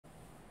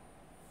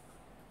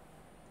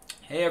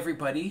Hey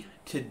everybody,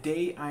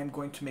 today I'm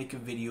going to make a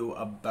video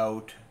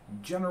about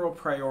general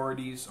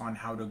priorities on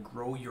how to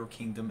grow your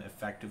kingdom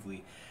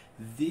effectively.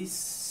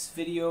 This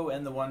video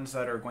and the ones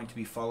that are going to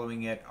be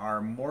following it are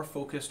more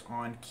focused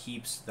on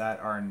keeps that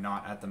are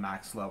not at the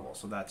max level.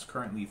 So that's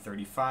currently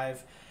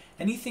 35.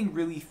 Anything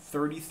really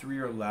 33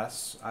 or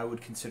less I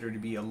would consider to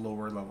be a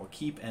lower level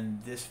keep,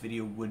 and this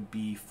video would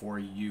be for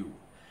you.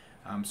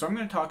 So I'm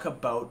going to talk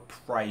about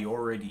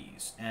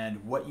priorities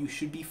and what you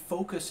should be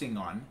focusing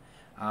on.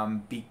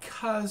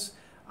 Because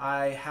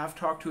I have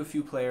talked to a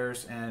few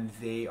players and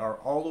they are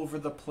all over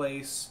the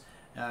place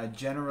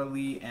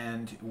generally,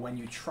 and when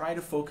you try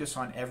to focus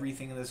on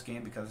everything in this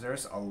game, because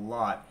there's a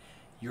lot,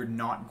 you're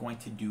not going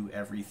to do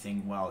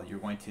everything well. You're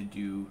going to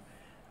do,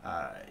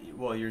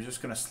 well, you're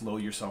just going to slow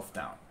yourself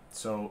down.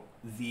 So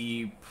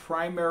the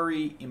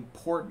primary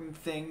important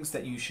things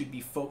that you should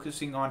be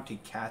focusing on to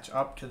catch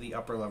up to the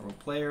upper level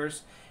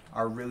players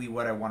are really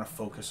what I want to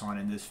focus on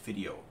in this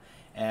video.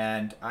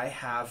 And I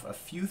have a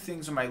few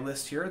things on my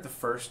list here. The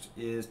first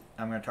is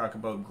I'm going to talk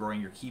about growing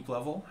your keep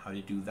level, how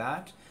to do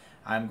that.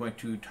 I'm going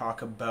to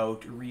talk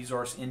about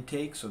resource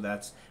intake, so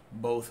that's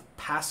both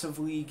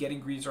passively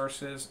getting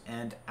resources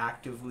and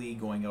actively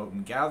going out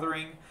and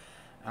gathering.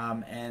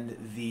 And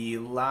the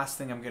last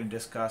thing I'm going to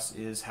discuss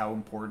is how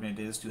important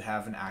it is to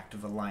have an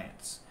active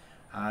alliance.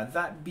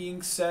 That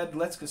being said,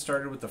 let's get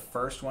started with the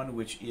first one,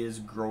 which is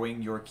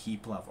growing your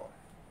keep level.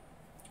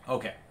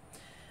 Okay.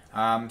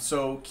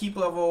 So keep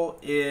level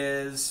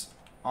is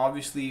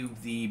obviously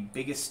the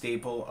biggest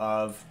staple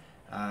of,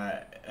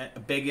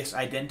 biggest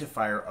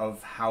identifier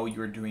of how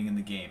you're doing in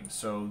the game.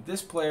 So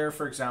this player,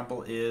 for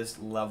example, is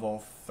level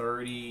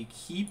 30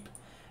 keep,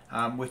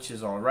 which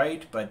is all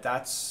right, but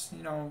that's,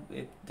 you know,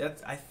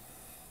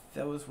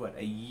 that was what,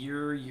 a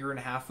year and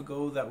a half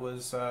ago that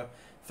was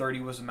 30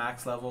 was a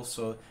max level,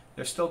 so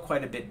they're still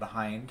quite a bit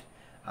behind.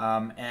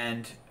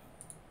 And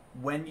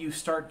when you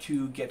start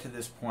to get to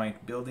this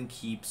point, building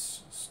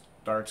keeps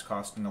starts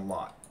costing a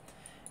lot.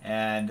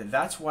 And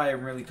that's why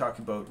I'm really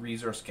talking about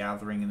resource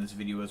gathering in this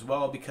video as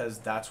well, because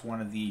that's one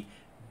of the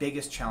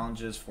biggest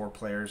challenges for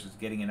players, is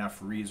getting enough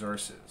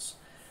resources.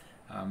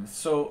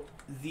 So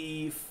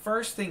the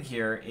first thing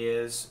here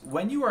is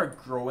when you are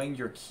growing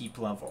your keep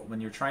level, when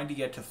you're trying to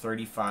get to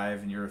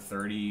 35 and you're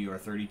 30 or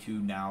 32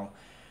 now,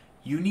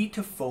 you need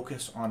to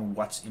focus on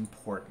what's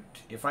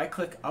important. If I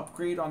click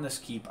upgrade on this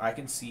keep, I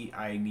can see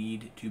I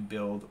need to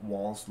build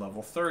walls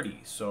level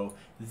 30. So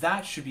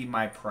that should be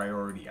my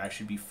priority. I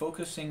should be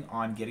focusing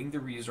on getting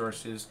the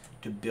resources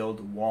to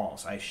build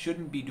walls. I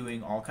shouldn't be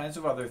doing all kinds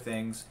of other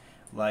things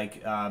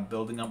like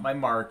building up my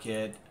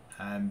market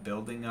and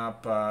building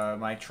up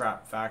my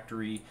trap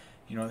factory.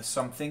 You know,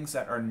 some things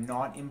that are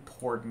not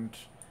important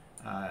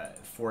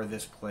for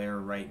this player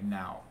right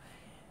now.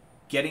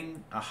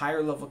 Getting a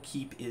higher level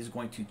keep is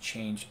going to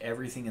change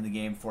everything in the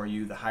game for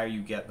you. The higher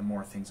you get, the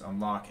more things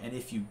unlock. And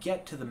if you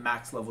get to the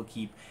max level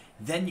keep,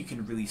 then you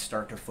can really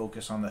start to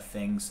focus on the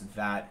things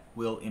that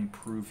will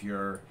improve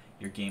your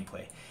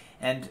gameplay.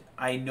 And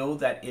I know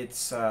that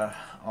it's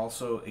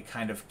also, it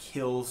kind of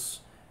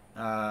kills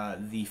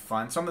the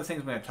fun. Some of the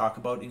things I'm going to talk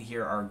about in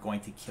here are going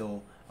to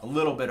kill a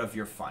little bit of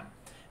your fun,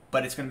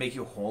 but it's going to make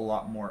you a whole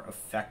lot more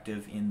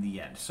effective in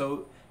the end.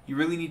 So you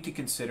really need to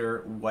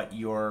consider what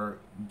your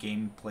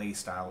gameplay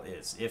style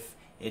is. If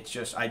it's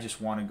just, I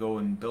just want to go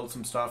and build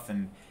some stuff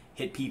and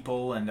hit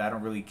people and I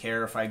don't really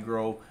care if I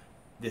grow,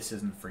 this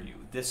isn't for you.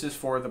 This is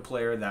for the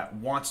player that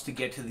wants to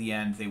get to the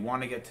end. They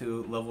want to get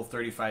to level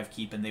 35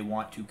 keep and they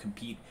want to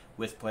compete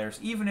with players,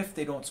 even if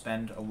they don't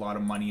spend a lot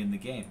of money in the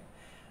game.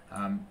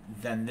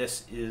 Then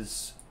this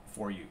is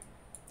for you.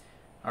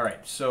 All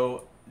right,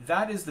 so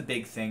that is the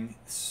big thing.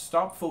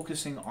 Stop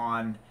focusing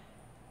on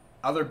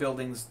other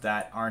buildings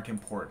that aren't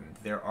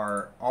important. There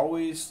are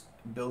always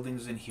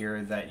buildings in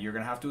here that you're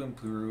going to have to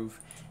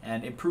improve,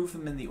 and improve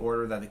them in the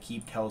order that the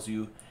keep tells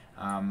you,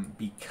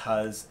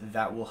 because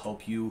that will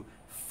help you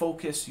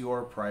focus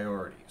your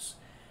priorities.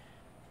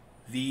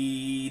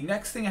 The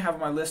next thing I have on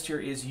my list here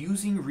is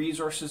using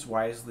resources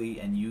wisely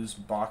and use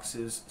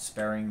boxes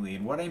sparingly.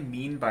 And what I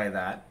mean by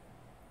that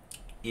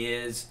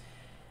is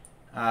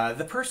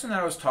the person that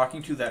I was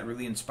talking to that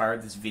really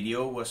inspired this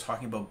video was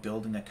talking about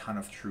building a ton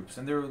of troops,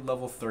 and they're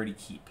level 30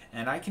 keep.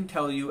 And I can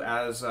tell you,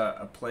 as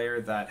a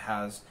player that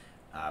has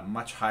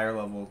much higher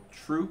level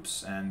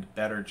troops and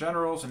better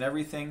generals and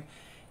everything,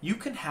 you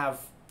can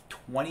have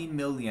 20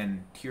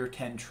 million tier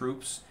 10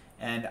 troops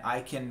and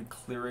I can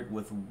clear it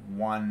with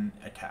one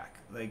attack.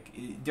 Like,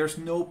 there's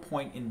no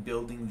point in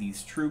building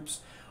these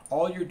troops.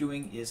 All you're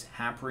doing is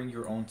hampering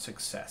your own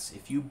success.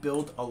 If you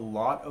build a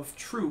lot of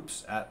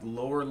troops at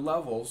lower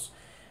levels,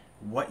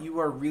 what you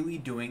are really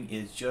doing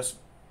is just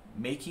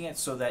making it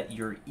so that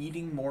you're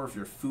eating more of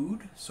your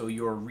food, so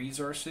your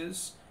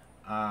resources,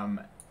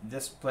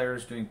 this player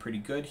is doing pretty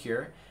good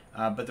here,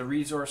 but the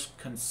resource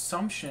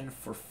consumption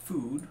for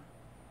food,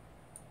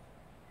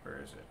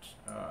 where is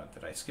it?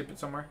 Did I skip it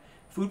somewhere?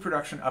 Food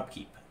production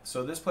upkeep.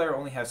 So this player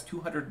only has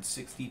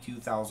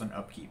 262,000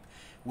 upkeep,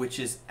 which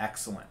is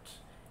excellent.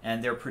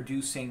 and they're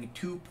producing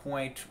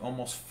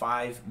almost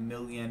 5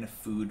 million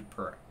food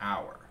per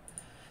hour.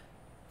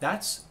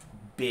 That's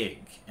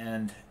big,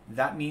 and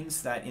that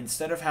means that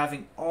instead of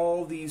having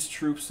all these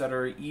troops that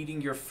are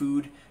eating your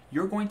food,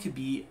 you're going to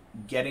be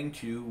getting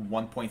to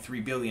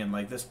 1.3 billion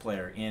like this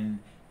player in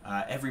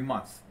every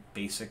month,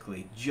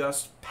 basically,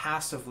 just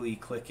passively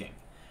clicking.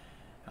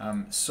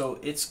 So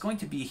it's going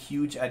to be a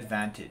huge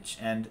advantage,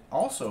 and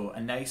also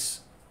a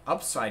nice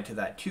upside to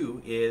that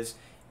too is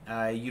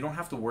you don't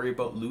have to worry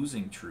about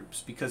losing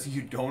troops because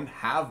you don't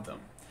have them.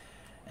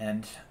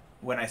 And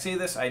when I say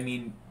this, I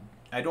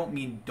don't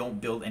mean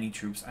don't build any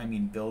troops, I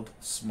mean build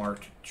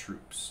smart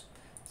troops.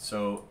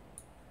 So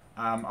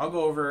I'll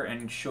go over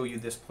and show you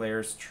this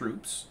player's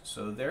troops.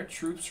 So their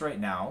troops right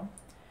now,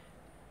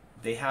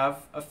 they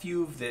have a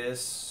few of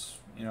this,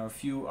 a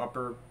few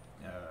upper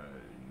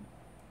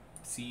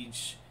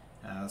siege,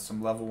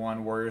 some level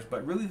 1 warriors,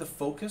 but really the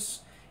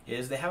focus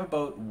is they have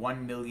about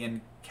 1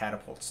 million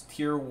catapults,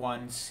 tier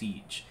 1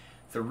 siege.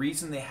 The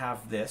reason they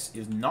have this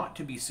is not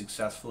to be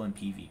successful in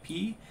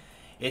PvP,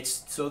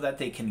 it's so that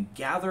they can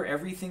gather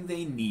everything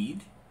they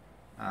need,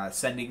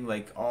 sending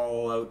like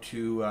all out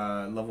to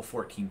level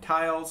 14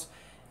 tiles,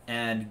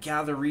 and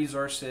gather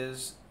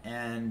resources,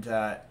 and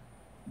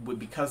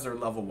because they're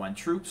level 1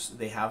 troops,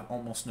 they have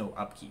almost no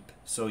upkeep.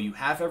 So you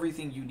have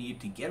everything you need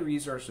to get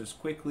resources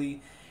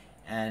quickly,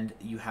 and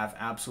you have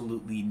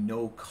absolutely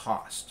no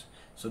cost.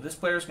 So this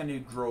player is going to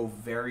grow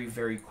very,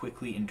 very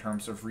quickly in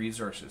terms of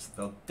resources.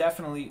 They'll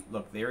definitely,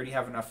 look, they already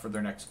have enough for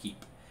their next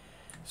keep.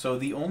 So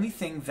the only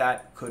thing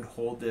that could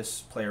hold this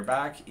player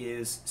back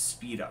is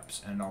speed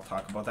ups, and I'll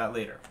talk about that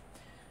later.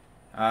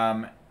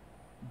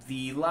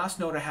 The last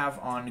note I have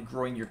on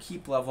growing your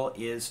keep level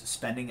is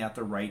spending at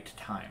the right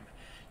time.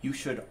 You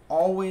should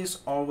always,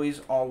 always,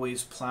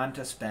 always plan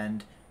to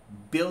spend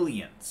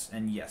billions,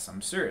 and yes,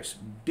 I'm serious,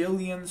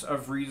 billions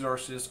of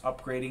resources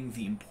upgrading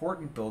the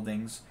important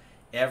buildings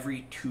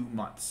every 2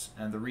 months.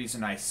 And the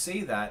reason I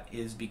say that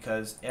is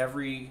because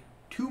every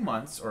 2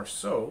 months or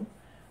so,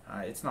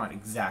 it's not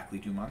exactly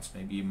 2 months,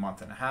 maybe a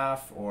month and a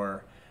half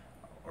or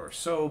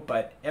so,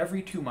 but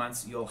every 2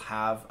 months you'll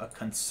have a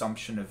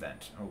consumption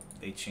event. Oh,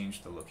 they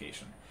changed the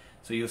location.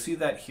 So you'll see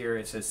that here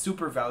it says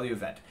super value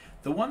event.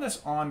 The one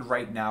that's on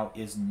right now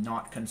is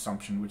not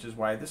consumption, which is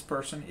why this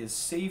person is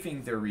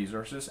saving their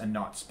resources and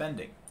not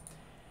spending.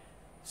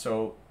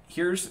 So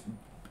here's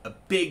a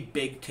big,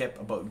 big tip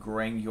about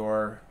growing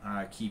your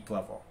keep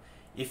level.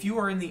 If you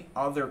are in the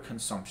other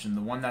consumption,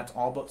 the one that's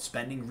all about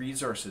spending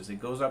resources, it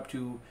goes up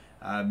to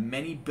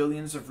many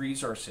billions of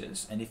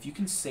resources, and if you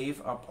can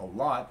save up a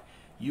lot,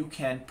 you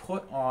can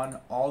put on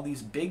all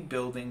these big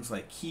buildings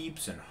like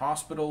keeps and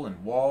hospital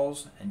and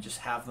walls and just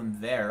have them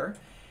there,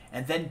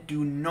 and then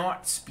do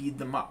not speed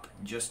them up.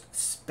 Just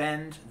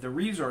spend the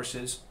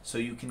resources so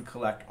you can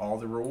collect all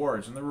the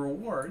rewards, and the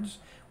rewards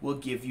will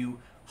give you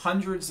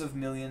hundreds of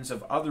millions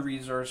of other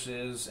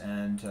resources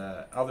and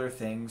other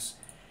things,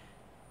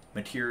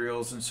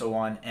 materials and so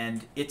on,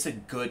 and it's a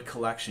good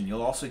collection.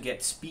 You'll also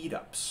get speed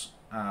ups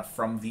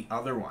from the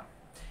other one,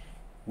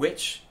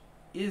 which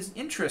is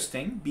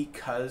interesting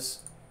because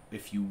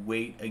if you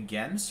wait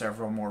again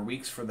several more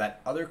weeks for that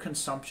other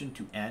consumption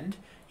to end,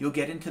 you'll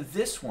get into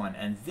this one,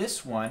 and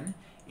this one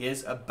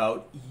is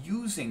about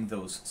using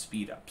those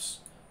speed ups.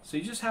 So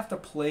you just have to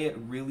play it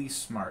really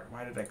smart.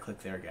 Why did I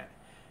click there again?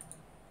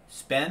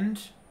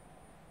 Spend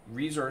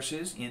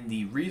resources in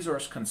the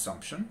resource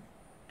consumption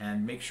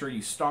and make sure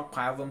you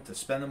stockpile them to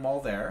spend them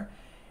all there.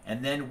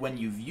 And then when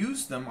you've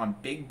used them on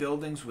big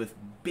buildings with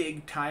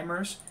big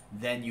timers,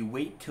 then you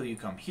wait till you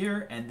come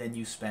here and then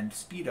you spend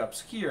speed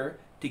ups here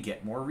to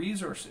get more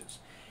resources.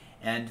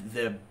 And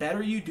the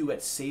better you do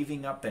at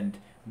saving up and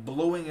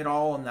blowing it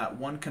all on that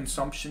one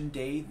consumption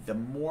day, the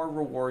more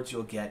rewards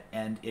you'll get,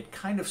 and it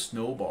kind of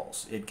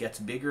snowballs. It gets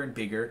bigger and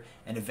bigger,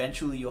 and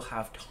eventually you'll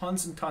have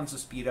tons and tons of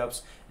speed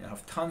ups, you'll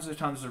have tons and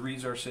tons of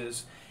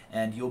resources,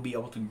 and you'll be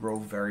able to grow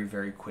very,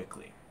 very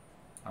quickly.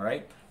 All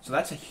right, so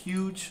that's a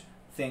huge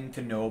thing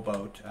to know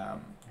about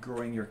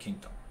growing your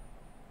kingdom.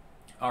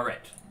 All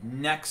right,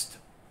 next,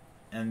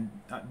 and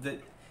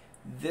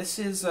this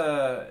is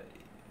a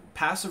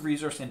passive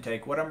resource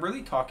intake. What I'm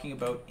really talking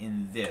about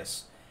in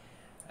this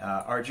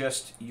are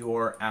just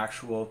your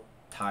actual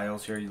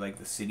tiles here, like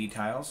the city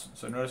tiles.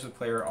 So notice the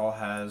player all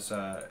has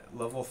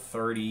level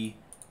 30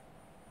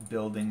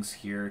 buildings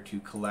here to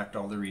collect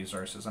all the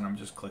resources, and I'm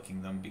just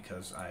clicking them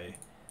because I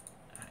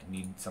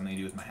need something to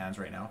do with my hands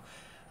right now,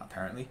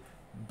 apparently.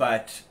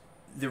 But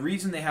the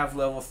reason they have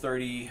level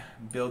 30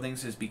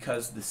 buildings is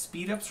because the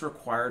speed ups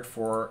required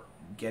for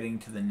getting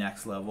to the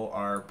next level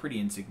are pretty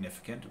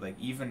insignificant. Like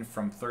even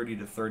from 30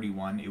 to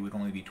 31, it would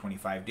only be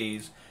 25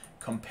 days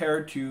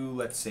compared to,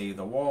 let's say,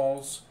 the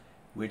walls,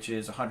 which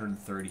is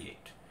 138.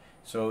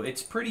 So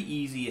it's pretty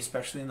easy,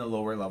 especially in the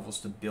lower levels,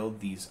 to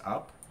build these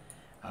up.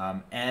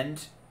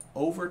 And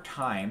over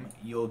time,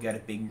 you'll get a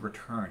big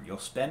return. You'll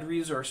spend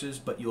resources,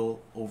 but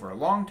you'll, over a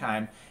long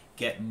time,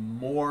 get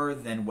more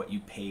than what you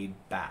paid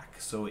back.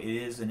 So it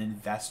is an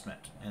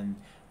investment. And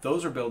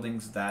those are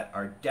buildings that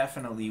are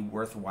definitely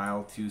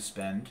worthwhile to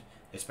spend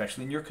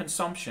especially in your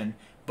consumption,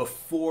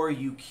 before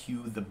you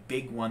queue the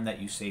big one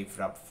that you saved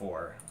up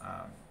for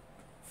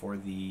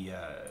the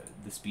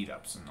speed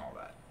ups and all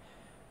that.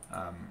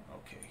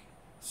 Okay,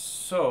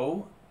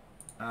 so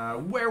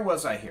where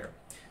was I here?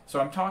 So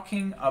I'm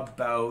talking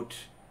about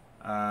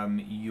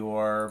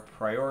your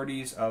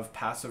priorities of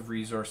passive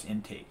resource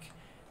intake.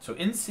 So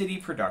in-city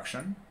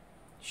production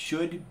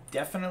should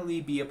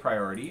definitely be a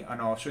priority,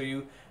 and I'll show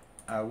you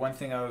one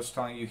thing I was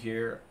telling you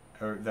here,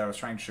 or that I was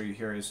trying to show you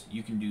here, is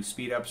you can do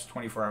speed ups,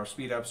 24-hour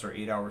speed ups or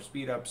 8-hour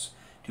speed ups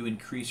to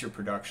increase your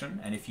production.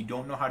 And if you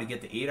don't know how to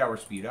get the 8-hour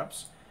speed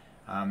ups,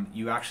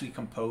 you actually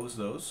compose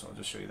those. So I'll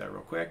just show you that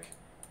real quick.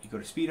 You go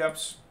to speed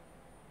ups,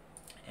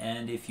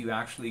 and if you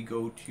actually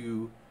go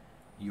to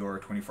your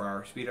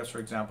 24-hour speed ups, for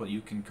example,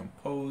 you can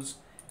compose,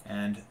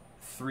 and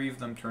 3 of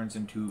them turns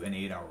into an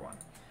 8-hour one.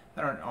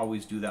 I don't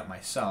always do that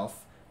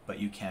myself, but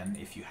you can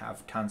if you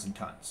have tons and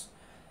tons.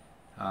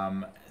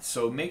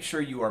 So make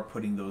sure you are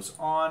putting those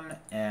on,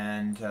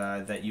 and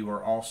that you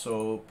are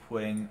also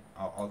putting,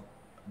 I'll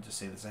just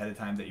say this ahead of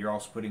time, that you're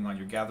also putting on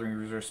your gathering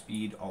resource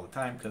speed all the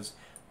time, because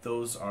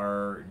those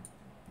are,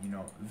 you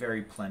know,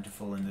 very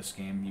plentiful in this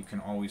game. You can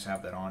always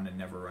have that on and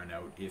never run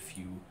out if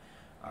you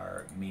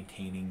are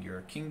maintaining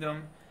your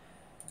kingdom.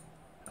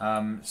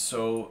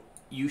 So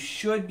you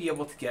should be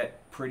able to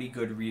get pretty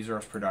good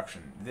resource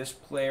production. This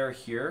player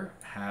here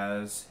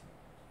has,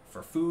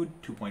 for food,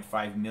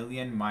 2.5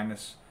 million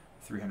minus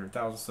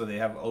 300,000, so they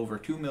have over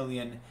 2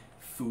 million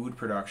food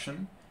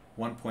production,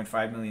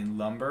 1.5 million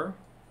lumber,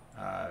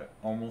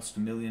 almost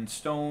 1 million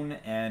stone,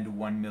 and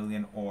 1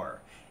 million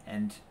ore.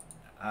 And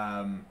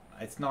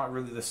it's not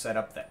really the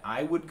setup that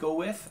I would go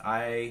with.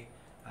 I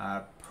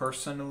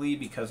personally,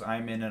 because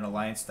I'm in an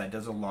alliance that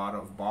does a lot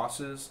of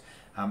bosses,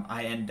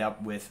 I end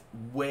up with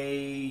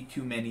way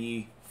too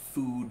many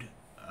food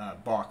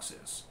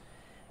boxes.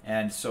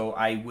 And so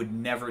I would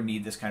never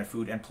need this kind of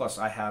food, and plus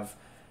I have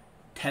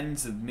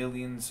tens of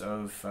millions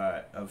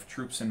of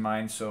troops in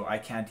mind, so I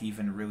can't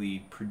even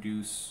really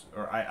produce,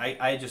 or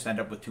I just end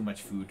up with too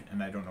much food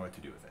and I don't know what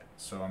to do with it.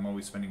 So I'm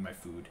always spending my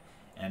food,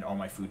 and all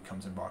my food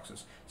comes in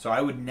boxes. So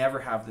I would never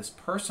have this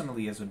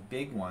personally as a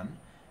big one,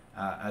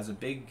 as a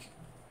big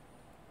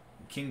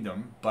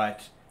kingdom,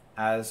 but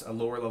as a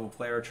lower level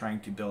player trying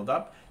to build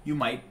up, you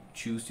might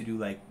choose to do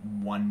like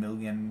 1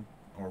 million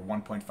or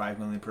 1.5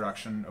 million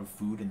production of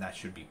food, and that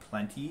should be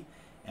plenty.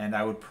 And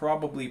I would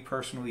probably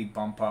personally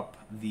bump up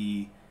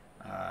the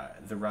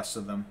rest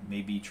of them,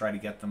 maybe try to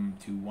get them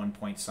to 1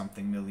 point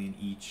something million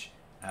each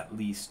at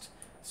least,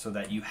 so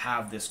that you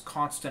have this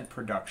constant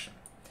production.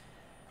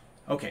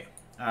 Okay,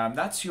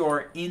 that's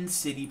your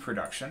in-city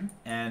production,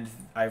 and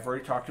I've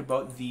already talked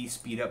about the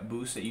speed up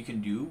boost that you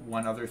can do.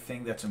 One other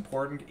thing that's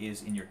important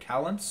is in your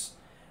talents.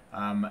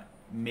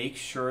 Make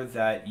sure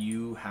that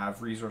you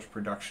have resource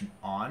production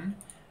on.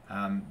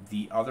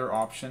 The other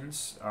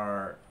options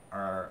are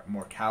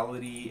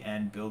mortality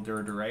and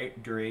builder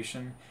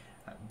duration.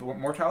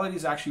 Mortality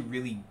is actually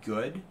really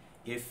good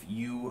if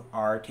you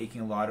are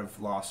taking a lot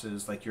of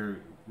losses, like you're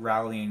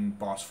rallying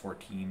boss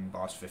 14,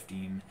 boss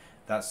 15,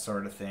 that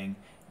sort of thing.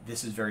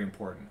 This is very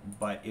important.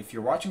 But if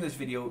you're watching this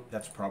video,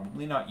 that's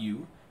probably not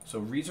you. So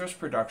resource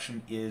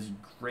production is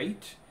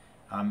great,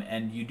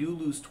 and you do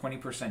lose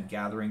 20%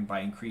 gathering by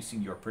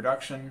increasing your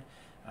production.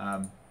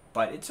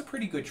 But it's a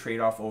pretty good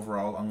trade-off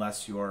overall,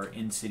 unless your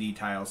in-city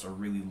tiles are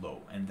really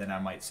low, and then I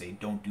might say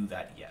don't do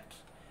that yet.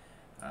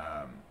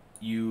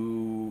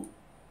 You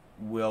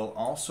will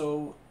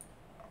also,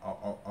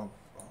 I'll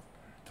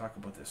talk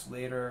about this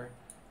later.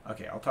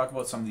 Okay, I'll talk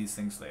about some of these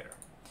things later.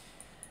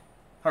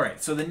 All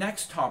right, so the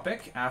next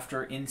topic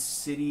after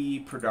in-city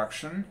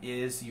production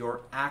is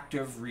your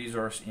active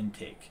resource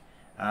intake.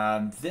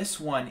 This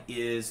one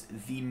is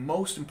the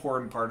most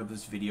important part of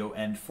this video,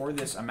 and for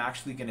this I'm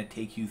actually going to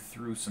take you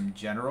through some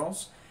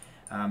generals.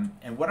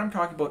 And what I'm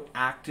talking about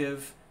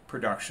active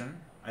production,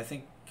 I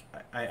think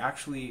I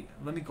actually,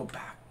 let me go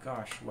back.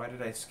 Gosh, why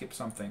did I skip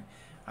something?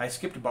 I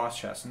skipped a boss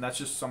chest, and that's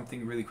just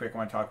something really quick I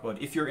want to talk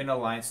about. If you're in an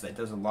alliance that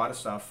does a lot of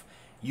stuff,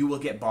 you will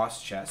get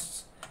boss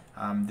chests.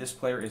 This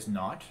player is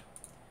not,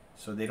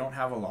 so they don't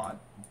have a lot,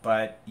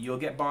 but you'll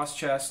get boss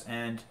chests,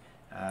 and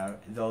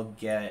they'll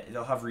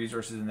have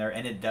resources in there,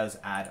 and it does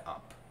add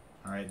up.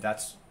 All right,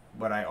 that's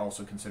what I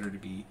also consider to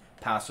be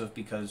passive,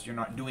 because you're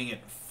not doing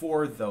it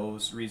for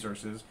those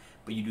resources,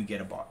 but you do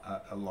get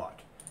a lot.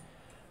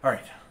 All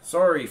right,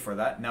 sorry for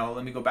that. Now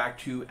let me go back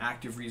to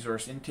active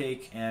resource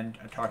intake and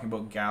talking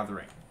about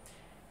gathering.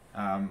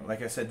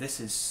 Like I said, this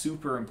is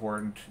super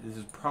important. This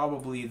is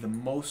probably the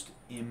most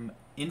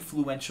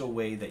influential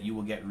way that you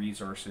will get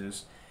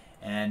resources.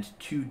 And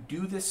to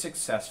do this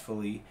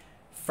successfully,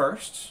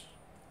 first,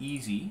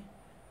 easy,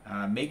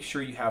 make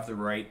sure you have the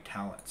right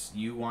talents.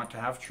 You want to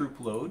have troop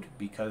load,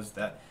 because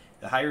the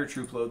higher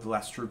troop load, the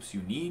less troops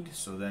you need,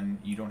 so then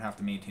you don't have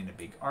to maintain a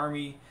big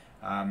army.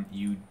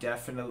 You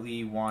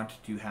definitely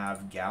want to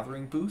have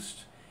gathering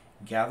boost.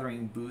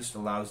 Gathering boost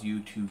allows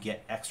you to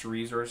get extra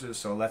resources.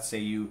 So let's say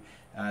you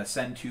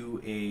send to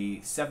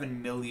a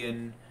 7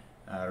 million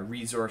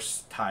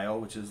resource tile,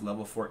 which is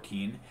level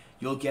 14.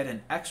 you'll get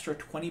an extra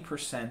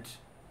 20%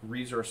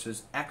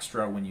 resources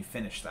extra when you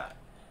finish that.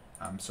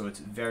 So it's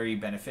very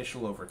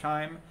beneficial over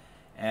time.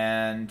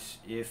 And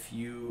if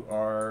you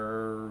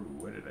are,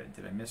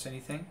 did I miss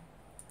anything?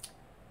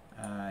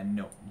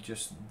 No,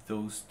 just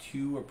those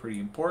two are pretty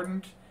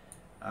important.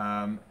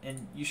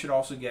 And you should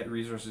also get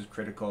resources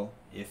critical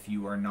if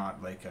you are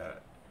not like a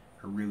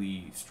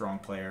really strong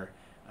player,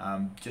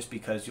 just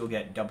because you'll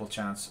get double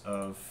chance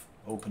of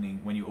opening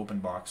when you open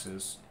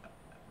boxes,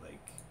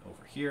 like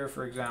over here,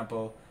 for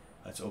example.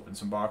 Let's open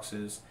some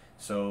boxes.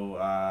 So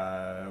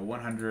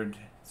 100,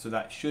 so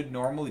that should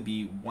normally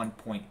be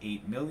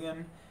 1.8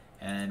 million.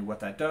 And what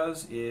that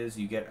does is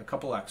you get a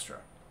couple extra.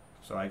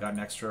 So I got an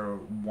extra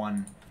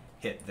 1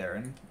 hit there,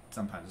 and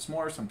sometimes it's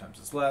more, sometimes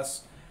it's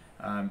less,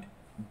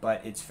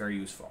 but it's very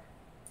useful.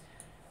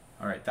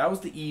 All right, that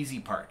was the easy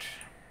part.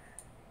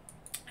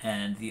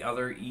 And the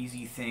other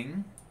easy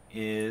thing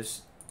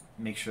is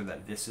make sure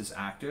that this is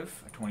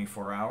active, a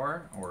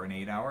 24-hour or an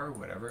 8-hour,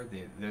 whatever.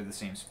 They're the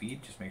same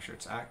speed. Just make sure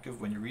it's active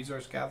when you're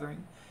resource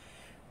gathering.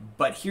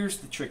 But here's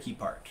the tricky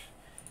part.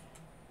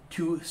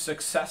 To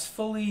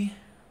successfully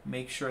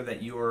make sure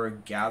that your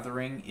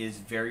gathering is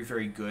very,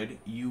 very good,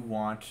 you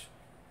want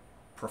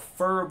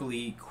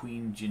preferably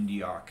Queen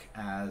Jindiok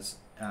as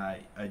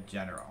a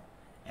general.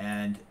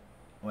 And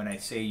when I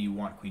say you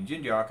want Queen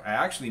Jindiok, I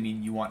actually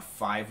mean you want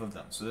 5 of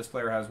them. So this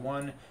player has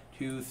 1,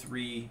 2,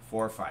 3,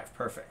 4, 5.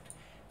 Perfect.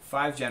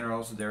 5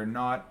 generals. They're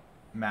not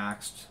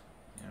maxed.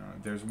 You know,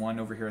 there's one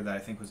over here that I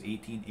think was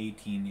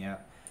 18, yeah.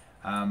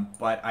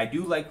 But I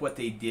do like what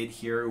they did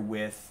here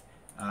with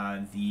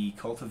the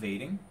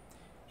cultivating.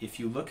 If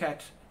you look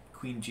at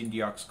Queen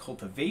Jindiok's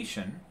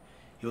cultivation,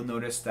 you'll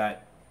notice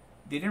that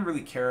they didn't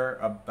really care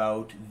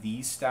about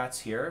these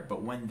stats here,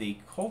 but when they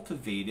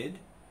cultivated,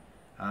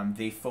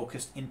 they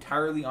focused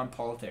entirely on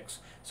politics.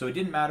 So it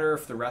didn't matter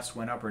if the rest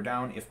went up or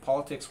down. If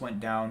politics went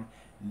down,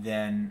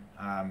 then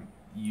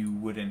you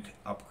wouldn't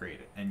upgrade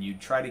it. And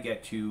you'd try to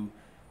get to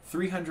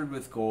 300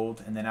 with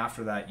gold, and then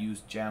after that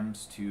use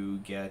gems to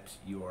get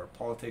your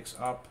politics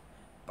up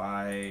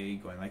by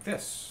going like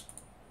this.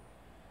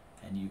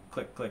 And you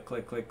click, click,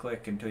 click, click,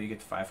 click until you get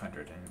to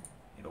 500. And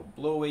it'll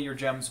blow away your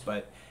gems,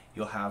 but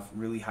you'll have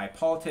really high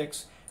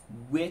politics,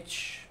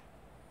 which,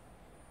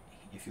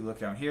 if you look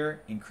down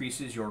here,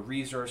 increases your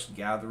resource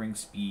gathering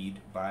speed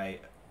by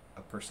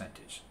a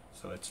percentage.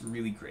 So it's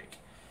really great.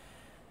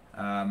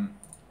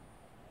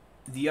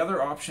 The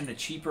other option, a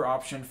cheaper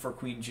option for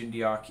Queen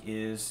Jindiok,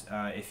 is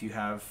if you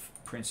have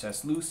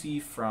Princess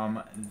Lucy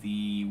from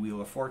the Wheel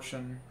of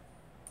Fortune.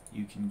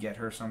 You can get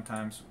her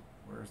sometimes.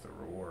 Where's the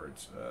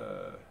rewards?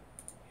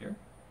 Here.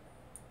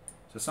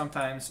 So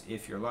sometimes,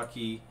 if you're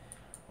lucky,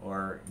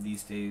 or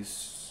these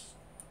days,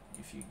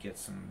 if you get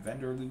some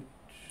vendor loot,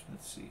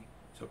 let's see.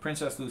 So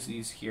Princess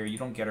Lucy's here. You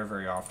don't get her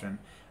very often.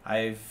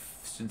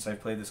 Since I've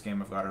played this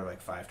game, I've got her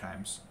like 5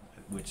 times,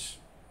 which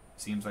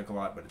seems like a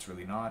lot, but it's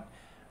really not,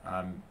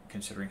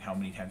 considering how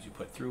many times you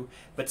put through.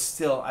 But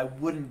still, I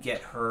wouldn't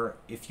get her.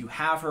 If you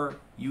have her,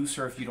 use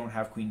her if you don't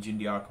have Queen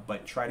Jindiok,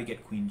 but try to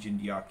get Queen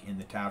Jindiok in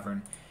the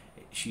tavern.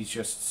 She's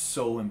just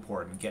so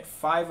important. Get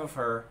 5 of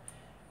her,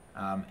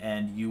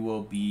 and you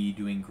will be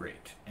doing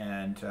great.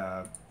 And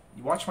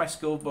you watch my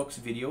skill books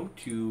video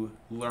to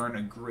learn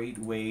a great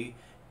way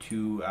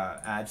to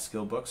add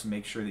skill books and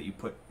make sure that you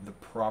put the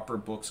proper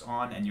books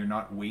on and you're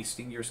not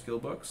wasting your skill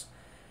books.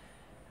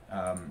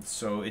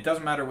 So it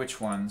doesn't matter which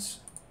ones,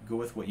 go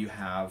with what you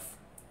have.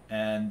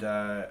 And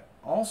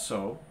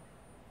also,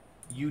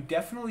 you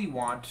definitely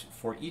want,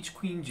 for each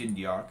Queen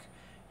Jindiok,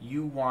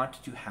 you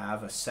want to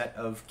have a set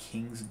of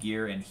King's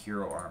Gear and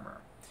Hero Armor.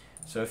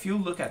 So if you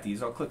look at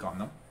these, I'll click on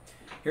them.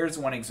 Here's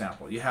one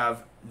example. You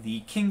have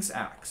the King's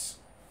Axe,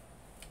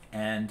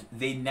 and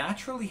they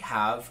naturally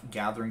have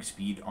gathering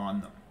speed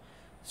on them.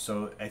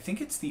 So I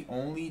think it's the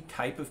only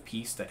type of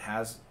piece that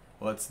has,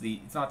 well, it's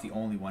not the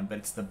only one, but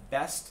it's the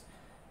best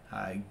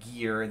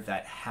gear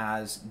that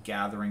has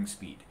gathering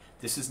speed.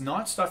 This is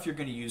not stuff you're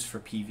going to use for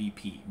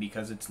PvP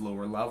because it's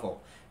lower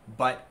level,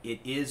 but it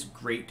is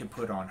great to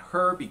put on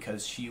her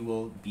because she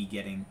will be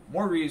getting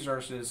more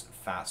resources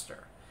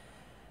faster.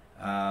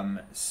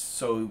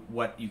 So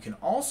what you can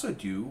also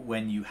do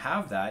when you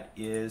have that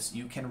is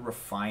you can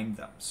refine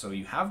them. So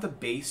you have the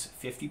base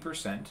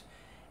 50%,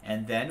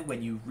 and then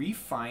when you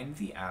refine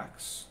the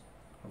axe,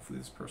 hopefully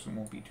this person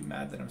won't be too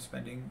mad that I'm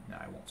spending, no,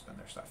 I won't spend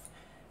their stuff.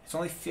 It's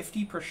only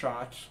 50 per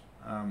shot,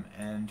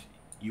 and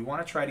you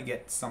want to try to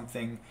get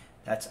something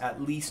that's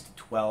at least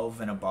 12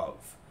 and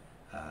above.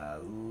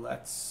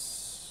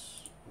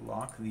 Let's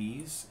lock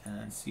these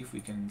and see if we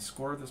can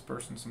score this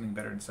person something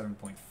better than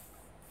 7.5.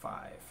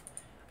 I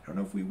don't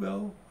know if we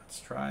will. Let's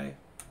try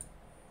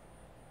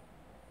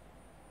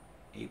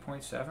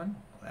 8.7. Well,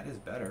 that is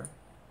better.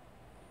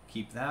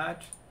 Keep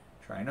that.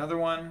 Try another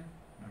one.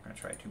 I'm not going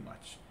to try too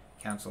much.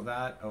 Cancel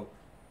that. Oh,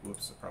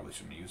 whoops. I probably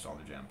shouldn't have used all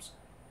the gems.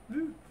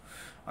 Woo.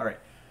 All right.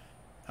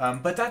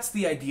 But that's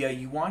the idea.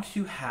 You want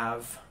to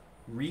have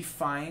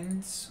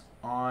refines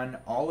on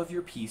all of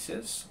your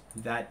pieces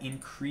that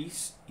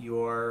increase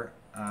your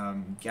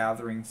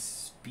gathering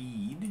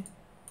speed.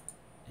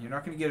 You're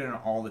not going to get it on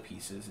all the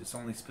pieces. It's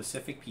only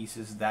specific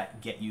pieces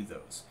that get you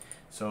those.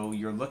 So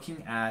you're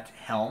looking at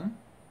helm,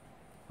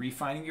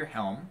 refining your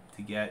helm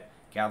to get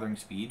gathering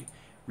speed,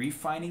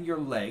 refining your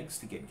legs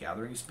to get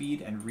gathering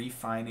speed, and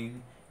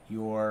refining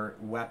your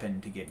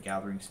weapon to get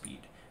gathering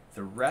speed.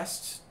 The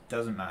rest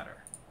doesn't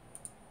matter.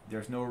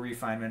 There's no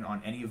refinement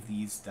on any of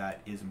these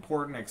that is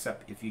important,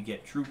 except if you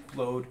get troop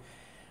load,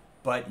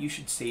 but you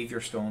should save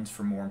your stones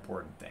for more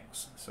important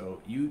things.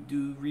 So you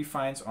do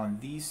refines on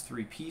these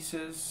 3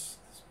 pieces.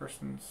 This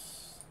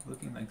person's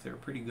looking like they're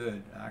pretty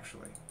good,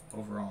 actually,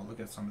 overall. Look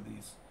at some of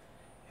these.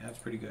 Yeah, that's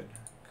pretty good.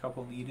 A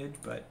couple needed,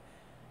 but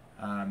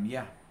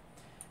yeah,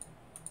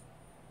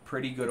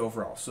 pretty good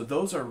overall. So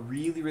those are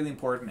really, really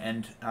important,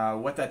 and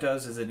what that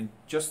does is, it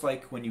just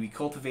like when you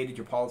cultivated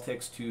your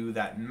politics to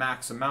that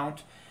max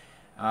amount,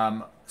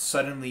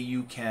 suddenly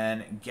you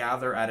can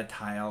gather at a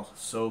tile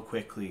so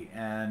quickly.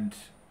 And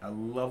a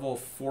level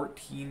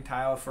 14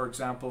 tile, for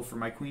example, for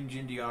my Queen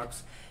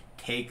Jindiox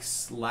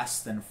takes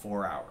less than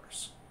 4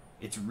 hours.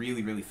 It's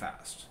really, really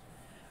fast.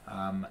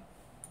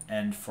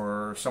 And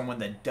for someone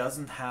that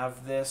doesn't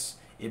have this,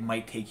 it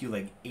might take you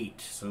like 8.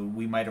 So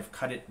we might have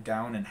cut it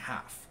down in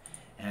half.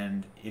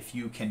 And if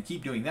you can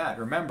keep doing that,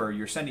 remember,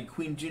 you're sending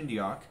Queen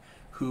Jindiox,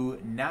 who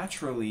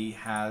naturally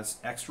has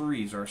extra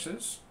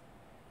resources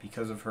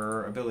because of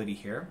her ability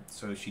here.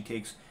 So she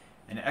takes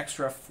an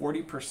extra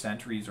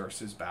 40%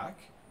 resources back.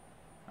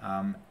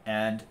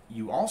 And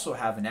you also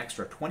have an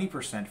extra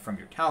 20% from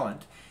your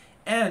talent,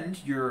 and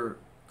you're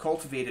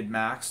cultivated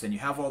maxed, and you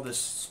have all this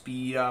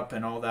speed up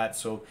and all that.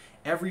 So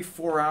every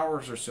 4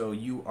 hours or so,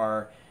 you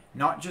are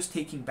not just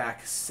taking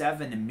back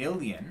 7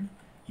 million,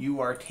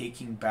 you are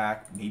taking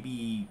back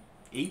maybe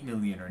 8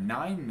 million or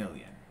 9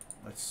 million.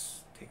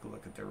 Let's take a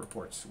look at their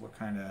reports. What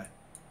kind of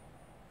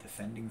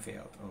defending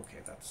failed? Okay,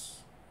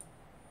 that's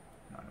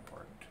not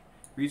important.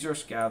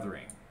 Resource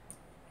gathering.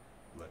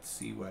 Let's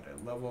see what a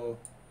level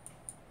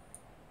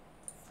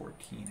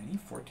 14. I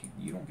need 14.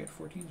 You don't get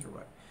 14s or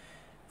what?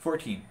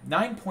 14.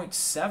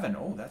 9.7.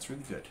 Oh, that's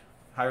really good.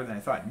 Higher than I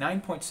thought.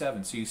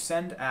 9.7. So you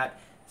send at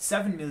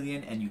 7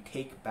 million and you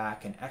take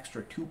back an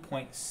extra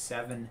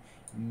 2.7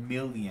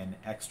 million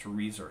extra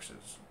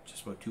resources.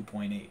 Just about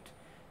 2.8.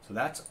 So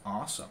that's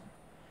awesome.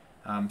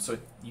 So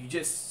you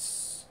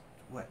just,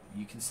 what?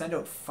 You can send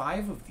out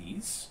 5 of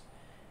these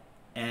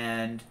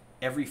and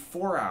every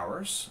 4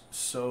 hours.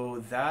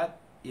 So that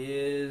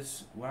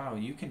is, wow,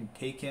 you can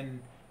take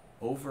in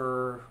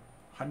over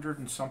 100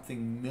 and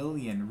something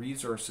million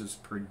resources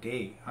per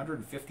day.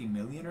 150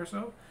 million or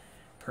so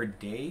per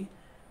day.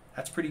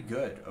 That's pretty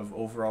good of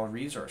overall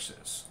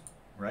resources,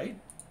 right?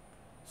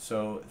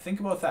 So think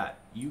about that.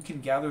 You can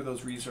gather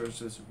those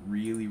resources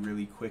really,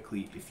 really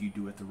quickly if you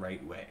do it the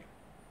right way.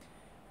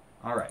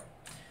 All right.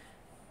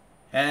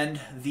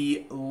 And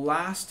the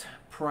last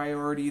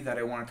priority that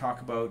I want to talk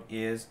about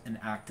is an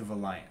active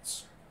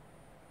alliance.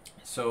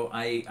 So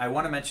I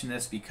want to mention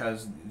this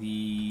because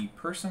the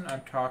person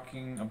I'm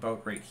talking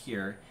about right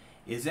here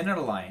is in an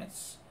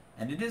alliance,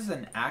 and it is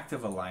an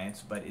active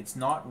alliance, but it's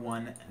not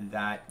one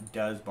that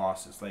does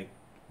bosses. Like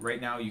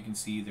right now you can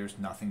see there's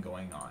nothing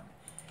going on.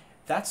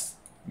 That's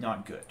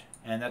not good,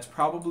 and that's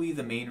probably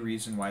the main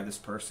reason why this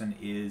person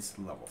is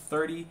level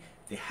 30.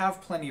 They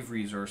have plenty of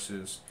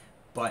resources,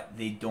 but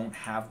they don't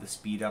have the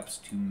speed ups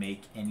to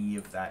make any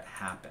of that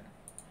happen.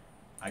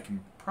 I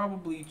can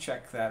probably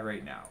check that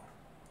right now.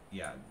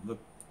 Yeah, look,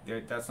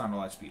 that's not a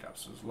lot of speed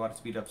ups. There's a lot of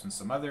speed ups in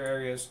some other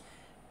areas,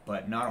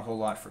 but not a whole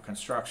lot for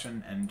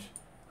construction, and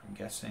I'm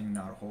guessing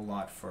not a whole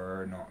lot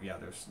for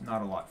there's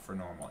not a lot for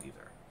normal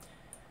either.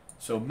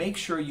 So make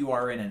sure you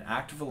are in an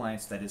active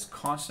alliance that is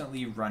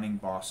constantly running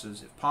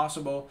bosses if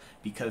possible,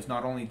 because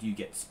not only do you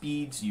get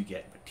speeds, you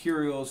get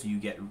materials, you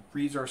get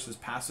resources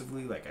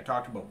passively like I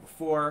talked about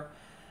before.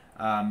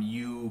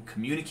 You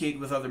communicate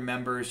with other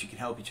members, you can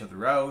help each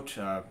other out,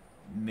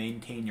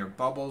 maintain your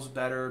bubbles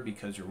better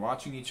because you're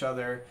watching each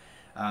other.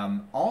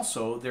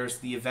 Also, there's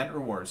the event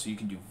rewards. So you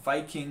can do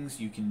Vikings,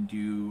 you can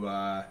do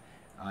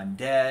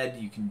Undead,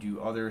 you can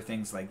do other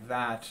things like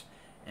that,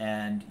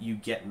 and you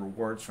get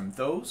rewards from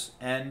those.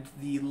 And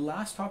the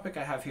last topic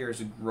I have here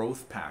is a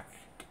growth pack.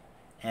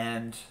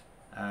 And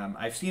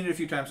I've seen it a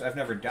few times. I've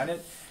never done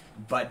it.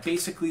 But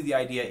basically the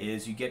idea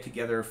is you get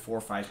together 4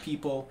 or 5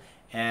 people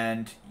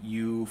and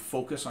you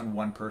focus on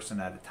one person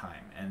at a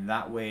time. And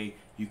that way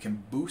you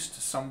can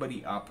boost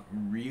somebody up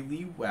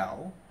really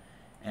well.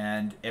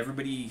 And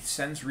everybody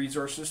sends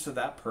resources to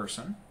that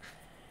person.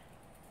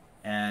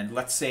 And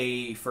let's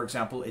say, for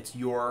example, it's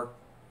your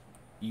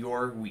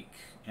week.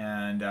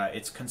 And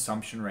it's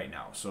consumption right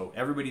now. So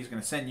everybody's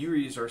going to send you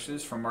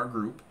resources from our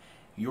group.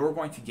 You're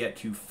going to get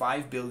to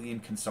 5 billion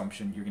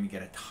consumption. You're going to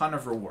get a ton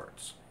of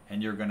rewards.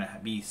 And you're going to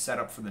be set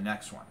up for the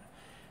next one.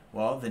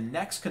 Well, the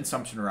next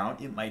consumption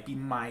round, it might be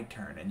my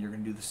turn, and you're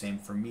going to do the same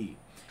for me.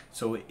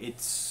 So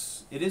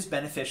it is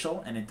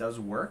beneficial, and it does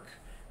work.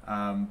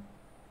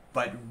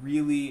 But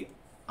really,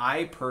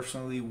 I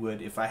personally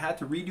would, if I had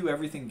to redo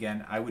everything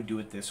again, I would do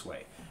it this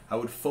way. I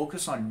would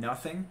focus on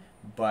nothing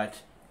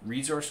but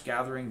resource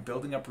gathering,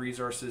 building up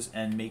resources,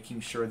 and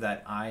making sure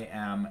that I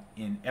am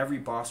in every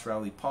boss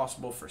rally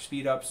possible for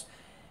speed ups,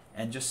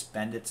 and just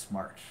spend it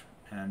smart.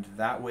 And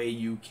that way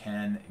you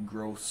can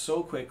grow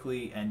so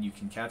quickly and you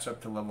can catch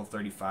up to level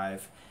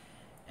 35,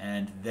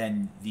 and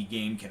then the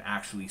game can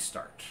actually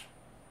start.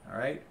 All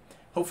right.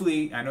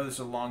 Hopefully, I know this is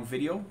a long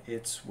video.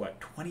 It's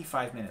what,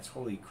 25 minutes?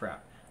 Holy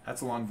crap.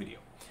 That's a long video.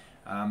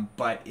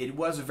 But it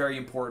was a very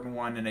important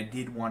one, and I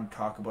did want to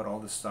talk about all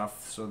this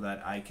stuff so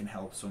that I can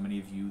help so many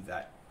of you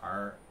that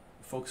are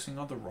focusing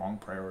on the wrong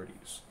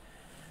priorities.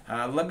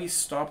 Let me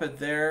stop it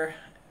there.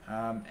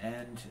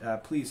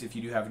 Please, if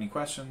you do have any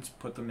questions,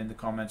 put them in the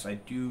comments. I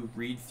do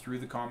read through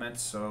the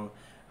comments, so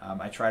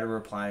I try to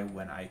reply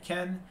when I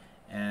can,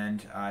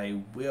 and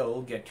I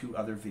will get to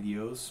other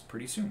videos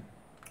pretty soon.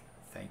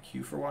 Thank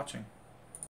you for watching.